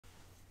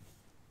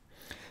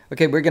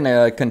Okay, we're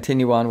gonna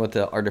continue on with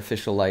the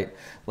artificial light.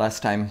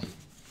 Last time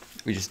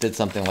we just did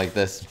something like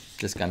this,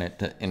 just kind of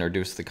to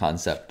introduce the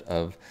concept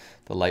of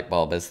the light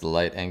bulb as the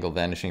light angle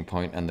vanishing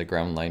point and the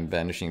ground line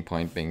vanishing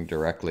point being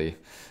directly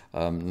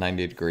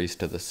 90 degrees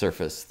to the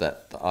surface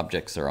that the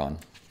objects are on.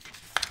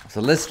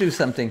 So let's do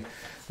something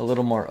a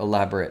little more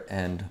elaborate,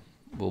 and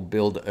we'll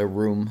build a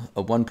room,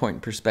 a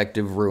one-point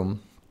perspective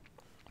room,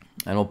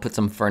 and we'll put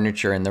some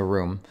furniture in the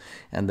room,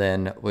 and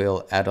then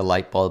we'll add a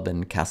light bulb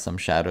and cast some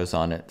shadows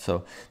on it.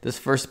 So this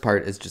first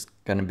part is just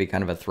going to be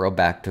kind of a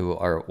throwback to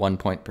our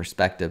one-point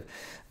perspective.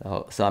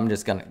 So I'm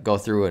just going to go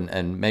through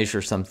and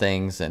measure some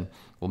things, and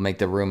we'll make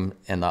the room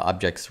and the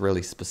objects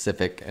really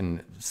specific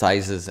in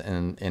sizes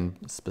and in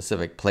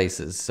specific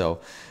places.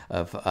 So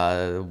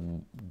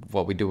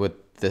what we do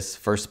with this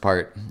first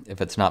part,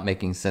 if it's not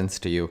making sense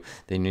to you,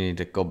 then you need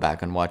to go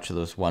back and watch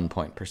those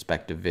one-point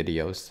perspective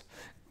videos.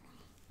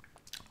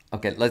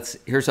 Okay,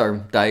 here's our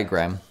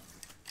diagram,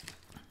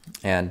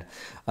 and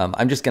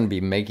I'm just going to be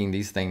making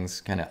these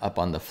things kind of up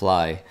on the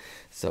fly,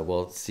 so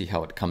we'll see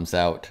how it comes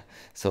out.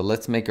 So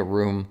let's make a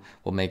room.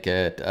 We'll make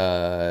it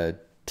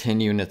 10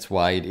 units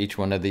wide. Each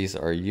one of these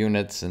are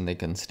units, and they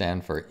can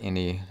stand for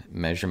any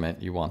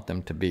measurement you want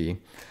them to be.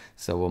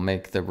 So we'll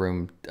make the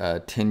room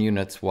 10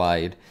 units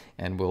wide,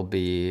 and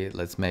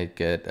let's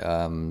make it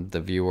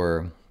the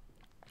viewer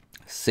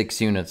 6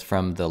 units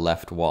from the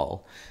left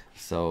wall.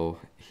 So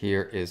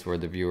here is where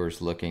the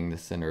viewer's looking, the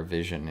center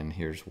vision, and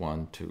here's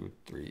 1, 2,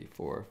 3,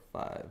 4,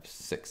 5,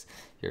 6.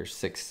 Here's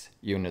 6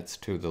 units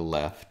to the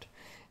left,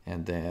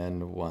 and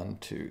then 1,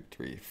 2,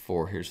 3,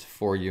 4. Here's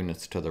 4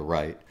 units to the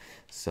right.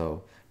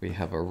 So we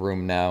have a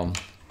room now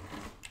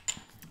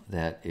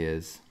that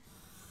is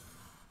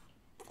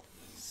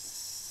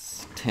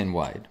 10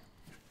 wide.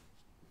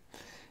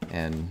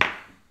 And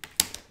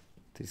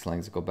these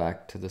lines go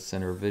back to the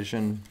center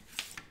vision.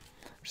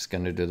 I'm just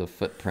going to do the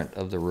footprint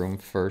of the room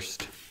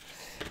first.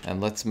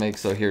 And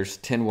so here's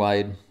 10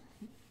 wide,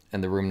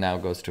 and the room now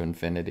goes to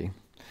infinity.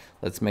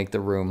 Let's make the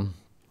room,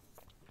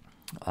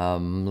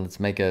 let's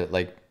make it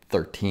like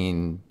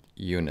 13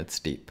 units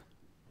deep.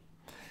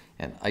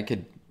 And I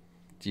could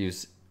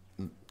there's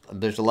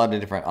a lot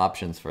of different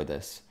options for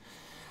this.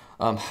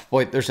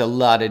 There's a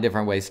lot of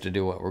different ways to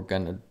do what we're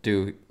going to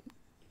do.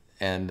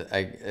 And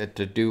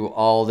to do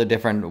all the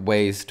different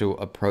ways to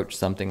approach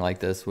something like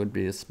this would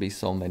just be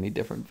so many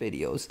different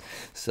videos.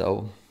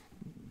 So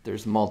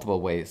there's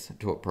multiple ways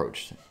to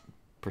approach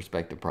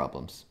perspective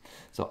problems.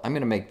 So I'm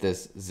going to make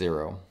this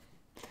 0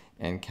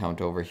 and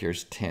count over.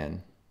 Here's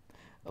 10,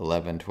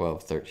 11,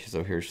 12, 13.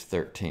 So here's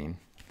 13.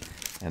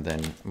 And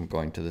then I'm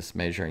going to this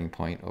measuring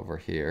point over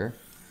here.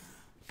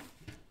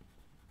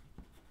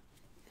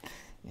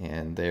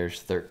 And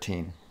there's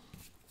 13.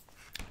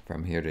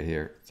 From here to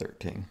here,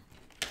 13.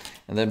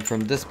 And then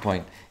from this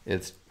point,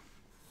 that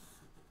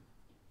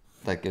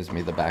gives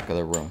me the back of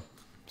the room.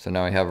 So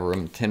now I have a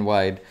room 10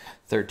 wide,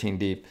 13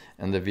 deep,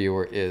 and the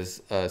viewer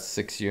is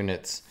 6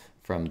 units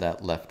from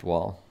that left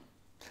wall.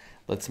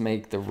 Let's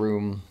make the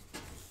room,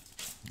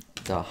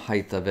 the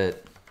height of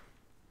it,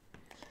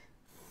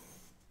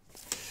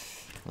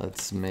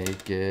 let's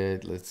make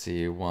it, let's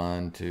see,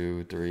 1,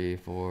 2, 3,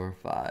 4,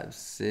 5,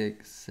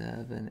 6,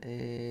 7,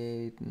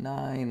 8,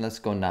 9. Let's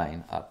go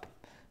 9 up.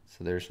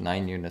 So there's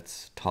 9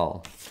 units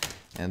tall.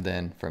 And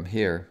then from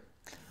here,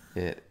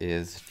 it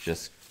is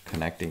just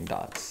connecting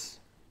dots.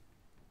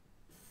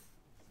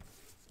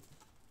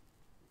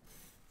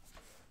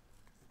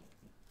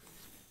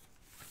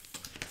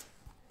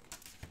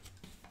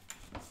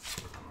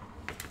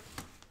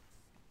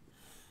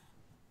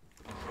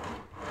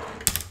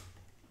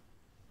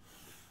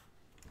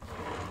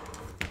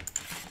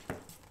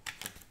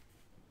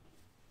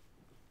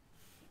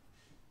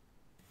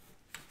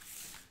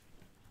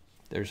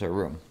 There's our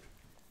room.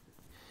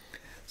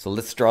 So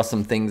let's draw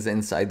some things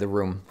inside the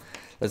room.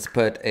 Let's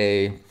put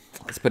a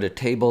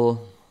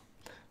table,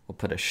 we'll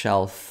put a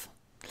shelf,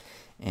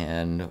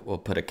 and we'll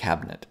put a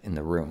cabinet in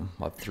the room.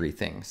 We'll have 3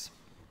 things.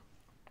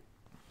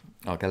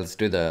 Okay, let's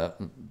do the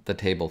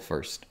table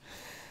first.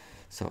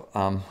 So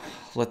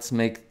let's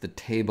make the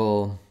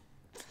table,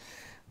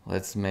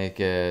 let's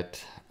make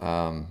it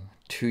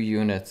 2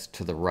 units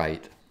to the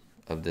right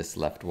of this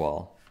left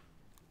wall.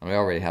 And we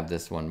already have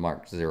this one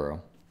marked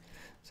 0.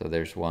 So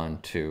there's 1,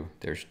 2.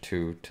 There's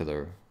 2 to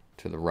the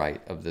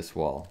right of this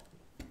wall.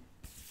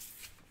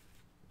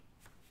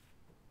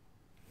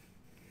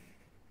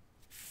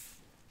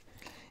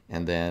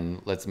 And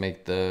then let's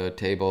make the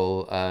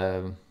table,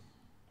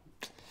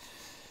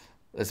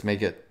 let's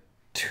make it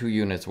 2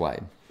 units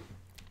wide.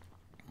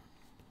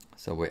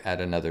 So we add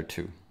another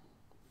 2.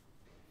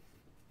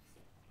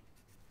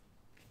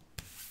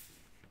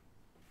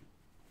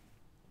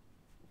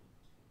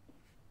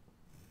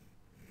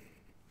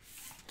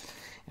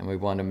 And we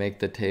want to make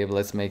the table,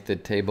 let's make the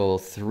table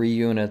 3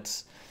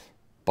 units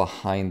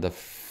behind the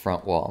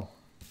front wall.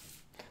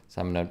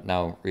 So I'm going to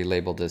now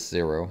relabel this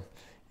 0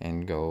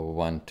 and go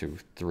 1, 2,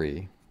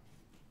 3.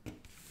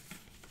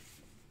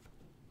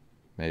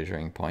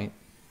 Measuring point.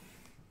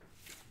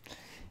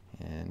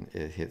 And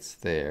it hits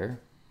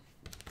there.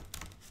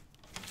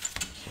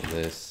 So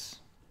this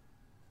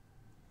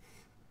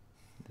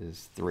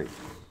is 3.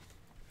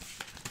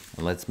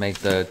 And let's make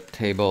the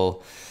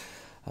table,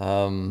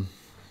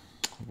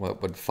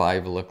 what would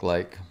 5 look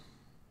like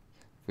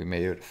if we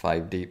made it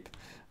 5 deep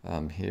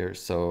here.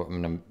 So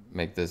I'm going to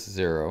make this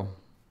 0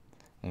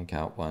 and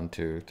count 1,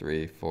 2,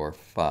 3, 4,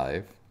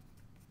 5.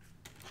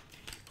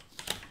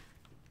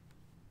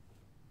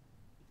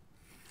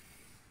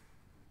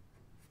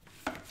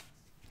 And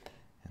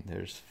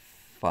there's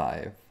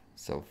 5.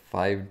 So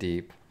 5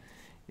 deep.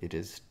 It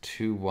is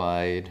 2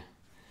 wide.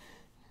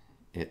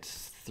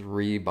 It's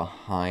 3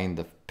 behind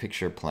the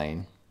picture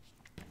plane.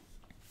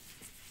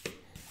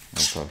 And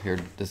so here,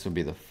 this would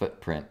be the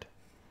footprint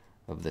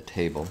of the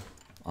table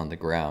on the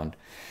ground.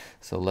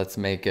 So let's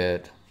make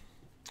it,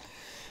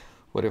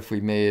 what if we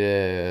made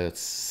it,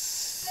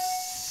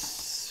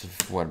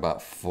 what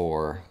about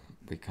 4?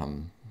 We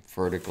come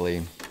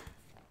vertically.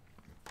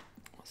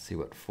 Let's see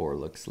what 4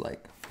 looks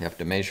like. You have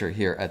to measure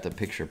here at the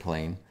picture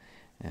plane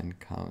and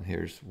count.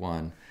 Here's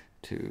 1,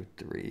 2,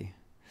 3.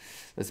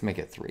 Let's make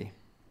it 3.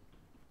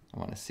 I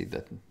want to see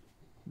that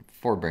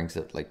 4 brings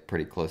it like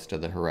pretty close to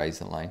the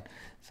horizon line.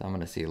 So I'm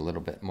going to see a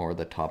little bit more of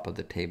the top of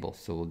the table.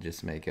 So we'll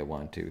just make it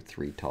 1, 2,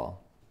 3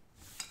 tall.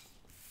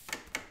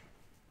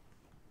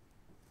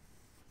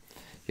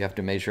 You have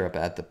to measure up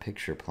at the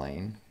picture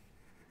plane,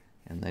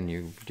 and then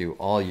you do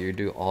all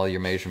your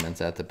measurements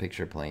at the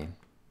picture plane,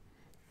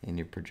 and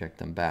you project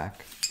them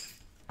back.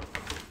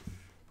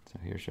 So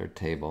here's our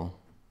table.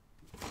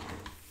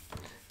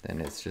 Then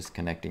it's just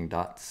connecting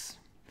dots.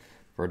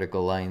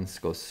 Vertical lines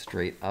go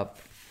straight up.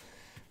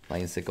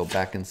 Lines that go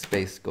back in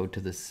space go to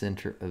the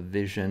center of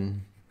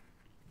vision.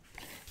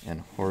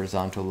 And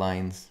horizontal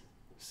lines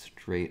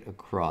straight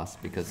across,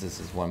 because this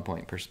is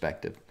 1-point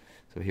perspective.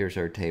 So here's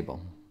our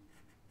table.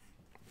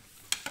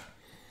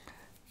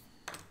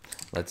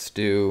 Let's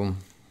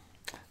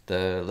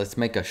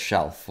make a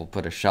shelf. We'll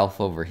put a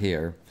shelf over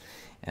here,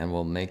 and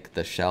we'll make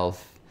the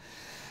shelf,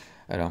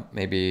 I don't know,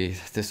 maybe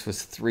this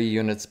was 3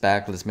 units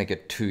back. Let's make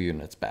it 2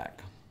 units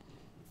back.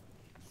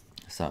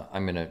 So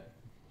I'm gonna,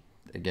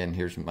 again,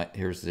 here's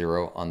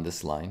 0 on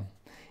this line,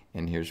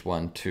 and here's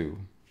 1, 2.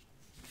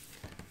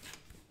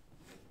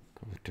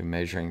 Go to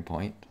measuring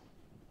point,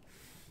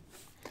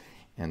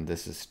 and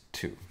this is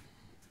 2.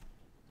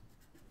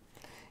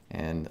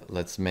 And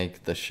let's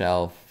make the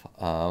shelf,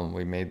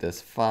 we made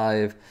this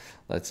 5.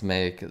 Let's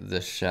make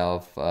the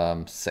shelf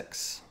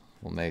 6.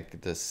 We'll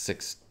make this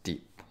 6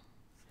 deep.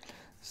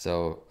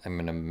 So I'm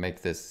gonna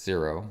make this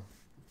 0.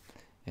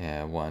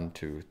 And 1,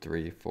 2,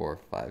 3, 4,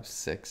 5,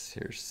 6.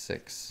 Here's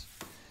 6.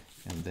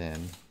 And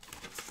then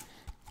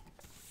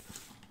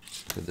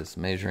to this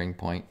measuring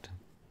point.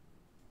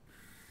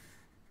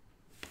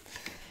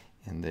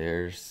 And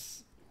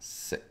there's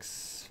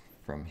 6.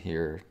 From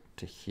here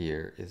to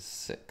here is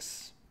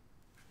 6.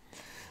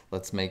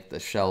 Let's make the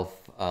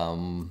shelf,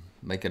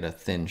 make it a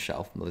thin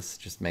shelf. Let's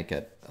just make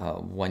it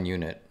 1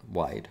 unit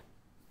wide.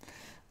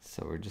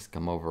 So we'll just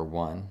come over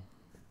 1.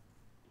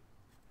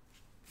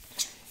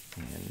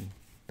 And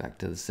back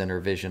to the center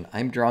vision.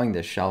 I'm drawing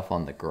this shelf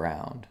on the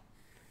ground,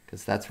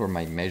 because that's where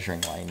my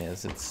measuring line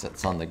is.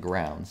 It's on the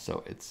ground.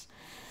 So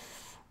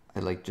I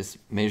like just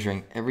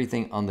measuring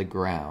everything on the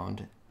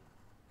ground.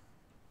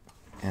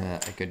 And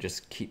I could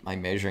just keep my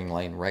measuring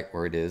line right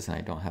where it is, and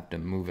I don't have to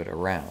move it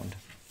around.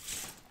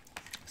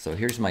 So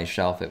here's my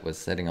shelf. It was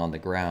sitting on the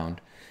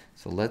ground.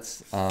 So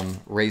let's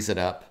raise it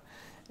up,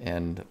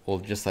 and we'll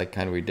just like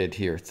kind of we did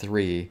here,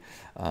 3.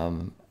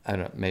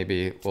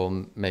 Maybe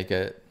we'll make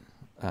it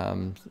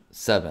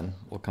 7.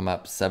 We'll come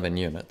up 7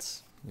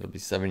 units. It'll be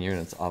 7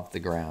 units off the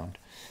ground.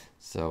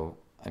 So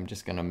I'm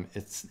just gonna,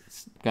 it's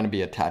gonna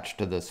be attached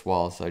to this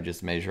wall. So I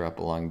just measure up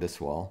along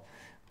this wall.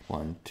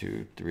 1,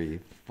 2, 3,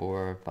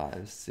 4,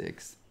 5,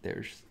 6.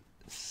 There's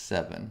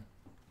 7.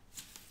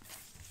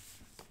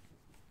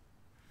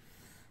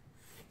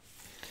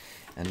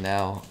 And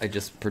now I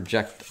just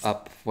project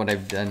up what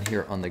I've done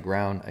here on the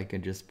ground. I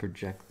can just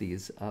project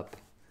these up.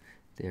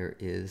 There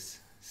is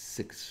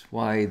 6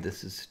 wide.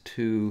 This is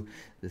 2.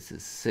 This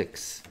is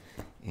 6.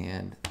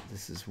 And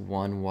this is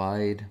 1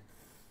 wide.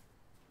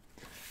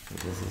 So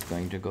this is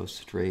going to go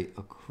straight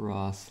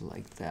across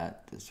like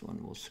that. This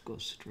one will go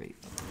straight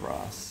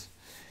across.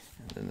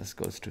 And then this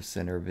goes to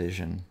center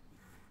vision.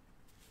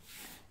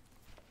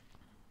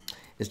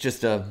 It's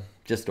just a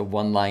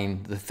 1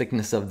 line, the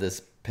thickness of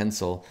this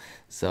pencil.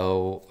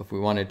 So if we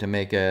wanted to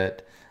make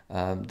it,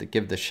 to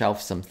give the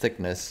shelf some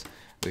thickness,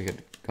 we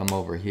could come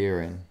over here,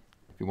 and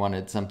if we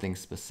wanted something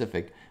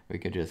specific, we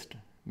could just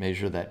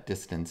measure that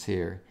distance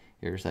here.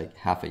 Here's like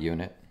half a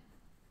unit.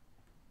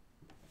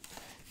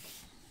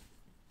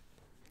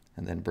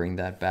 And then bring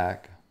that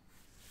back.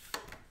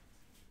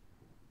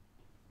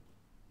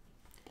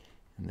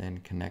 And then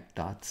connect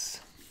dots.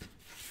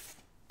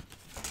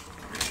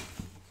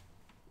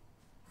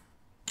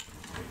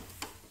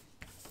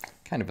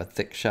 Kind of a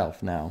thick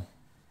shelf now.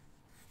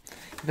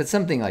 If it's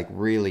something like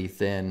really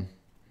thin,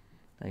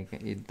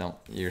 like you don't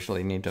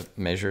usually need to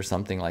measure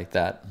something like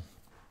that.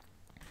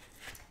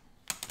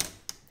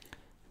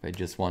 if I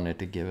just wanted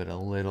to give it a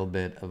little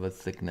bit of a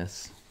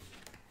thickness.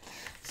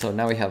 So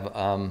now we have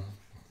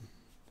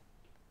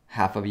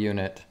half of a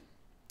unit,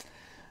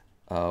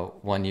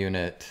 1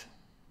 unit,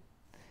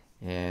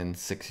 and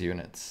 6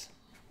 units.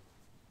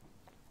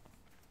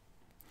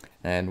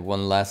 And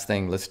one last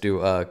thing, let's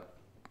do a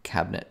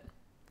cabinet.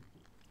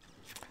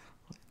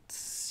 Let's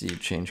see,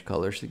 change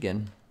colors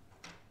again.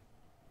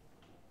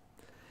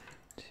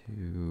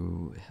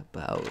 To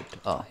about,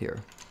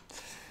 here,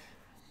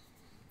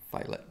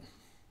 violet.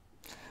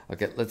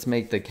 Okay, let's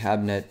make the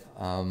cabinet,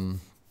 let's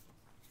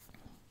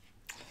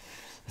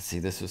see,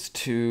 this was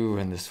 2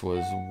 and this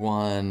was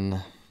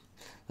 1.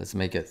 Let's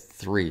make it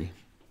 3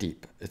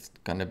 deep. It's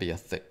gonna be a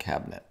thick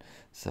cabinet.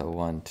 So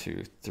 1,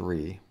 2,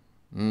 3.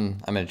 I'm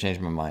gonna change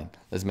my mind.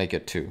 Let's make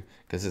it 2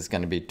 because it's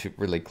gonna be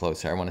really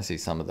close here. I want to see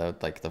some of the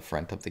the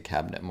front of the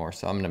cabinet more.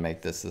 So I'm gonna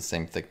make this the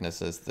same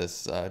thickness as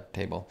this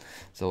table.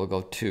 So we'll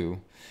go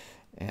 2,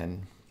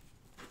 and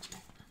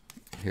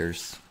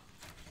here's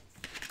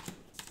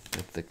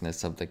the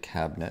thickness of the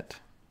cabinet.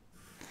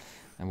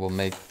 And we'll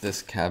make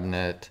this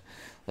cabinet.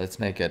 Let's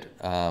make it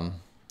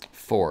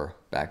 4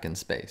 back in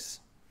space.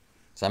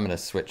 So I'm going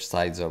to switch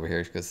sides over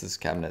here because this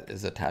cabinet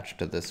is attached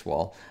to this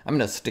wall. I'm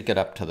going to stick it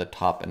up to the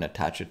top and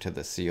attach it to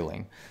the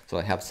ceiling. So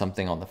I have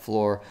something on the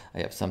floor, I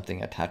have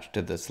something attached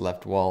to this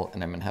left wall,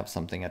 and I'm going to have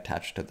something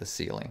attached to the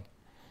ceiling.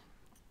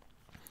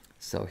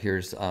 So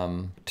here's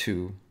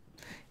 2,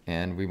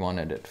 and we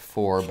wanted it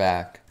 4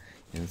 back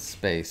in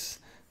space.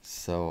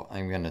 So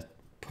I'm going to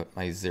put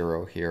my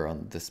 0 here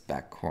on this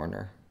back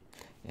corner.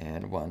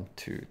 And 1,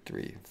 2,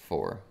 3,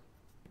 4.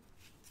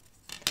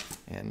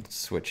 And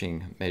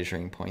switching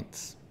measuring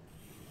points.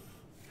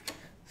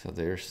 So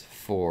there's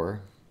 4.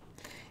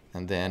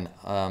 And then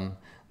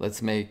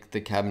let's make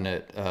the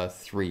cabinet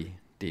 3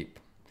 deep.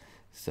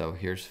 So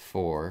here's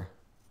 4.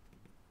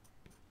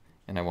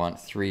 And I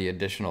want 3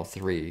 additional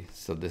 3.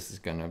 So this is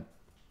going to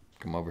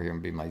come over here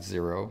and be my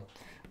 0.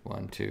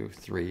 1, 2,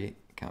 3.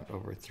 Count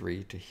over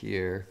 3 to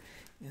here.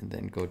 And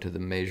then go to the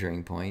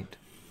measuring point.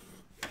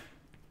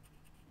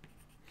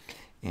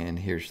 And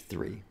here's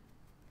 3.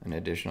 An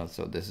additional,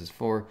 so this is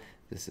 4.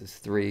 This is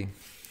 3,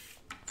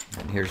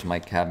 and here's my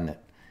cabinet.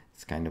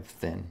 It's kind of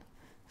thin,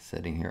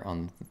 sitting here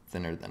on,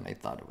 thinner than I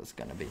thought it was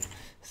gonna be,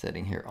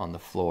 sitting here on the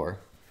floor.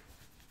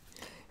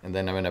 And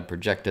then I'm gonna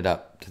project it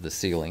up to the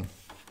ceiling.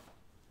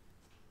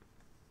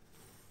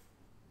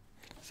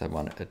 So I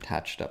want it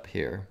attached up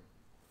here.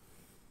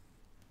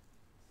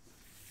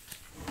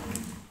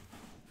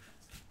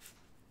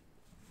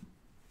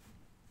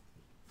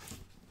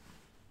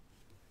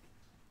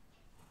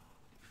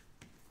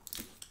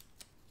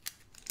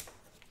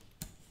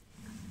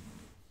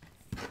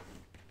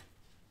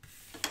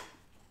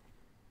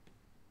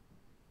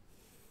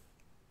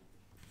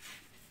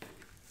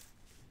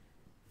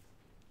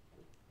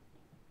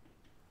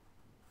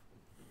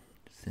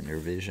 Center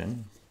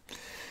vision.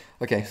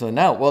 Okay, so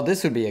now, well,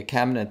 this would be a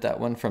cabinet that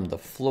went from the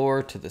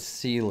floor to the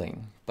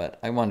ceiling, but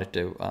I want it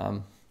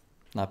to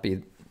not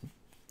be,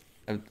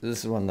 this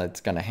is one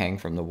that's going to hang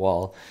from the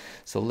wall.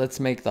 So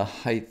let's make the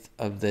height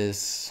of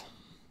this,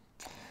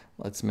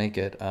 let's make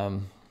it,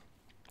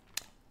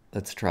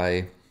 let's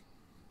try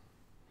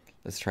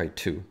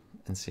 2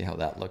 and see how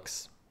that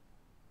looks.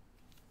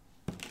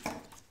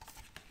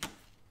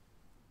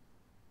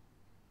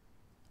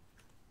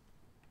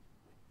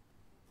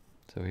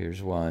 So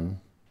here's 1,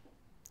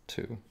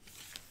 2.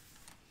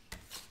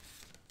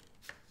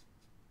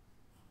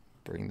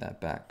 Bring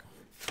that back.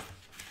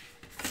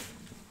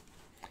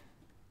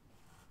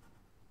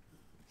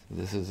 So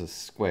this is a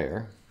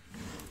square.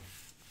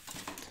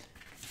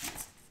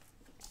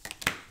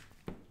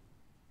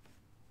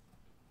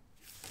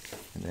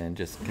 And then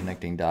just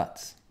connecting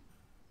dots.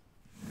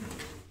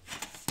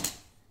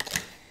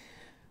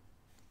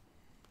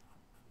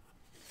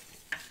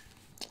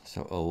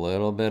 So a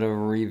little bit of a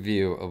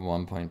review of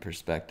 1-point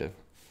perspective.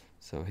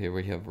 So here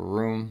we have a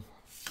room,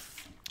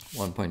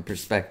 1-point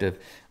perspective.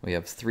 We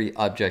have 3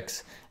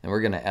 objects, and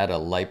we're going to add a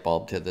light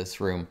bulb to this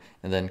room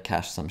and then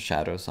cast some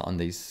shadows on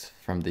these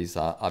from these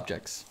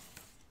objects.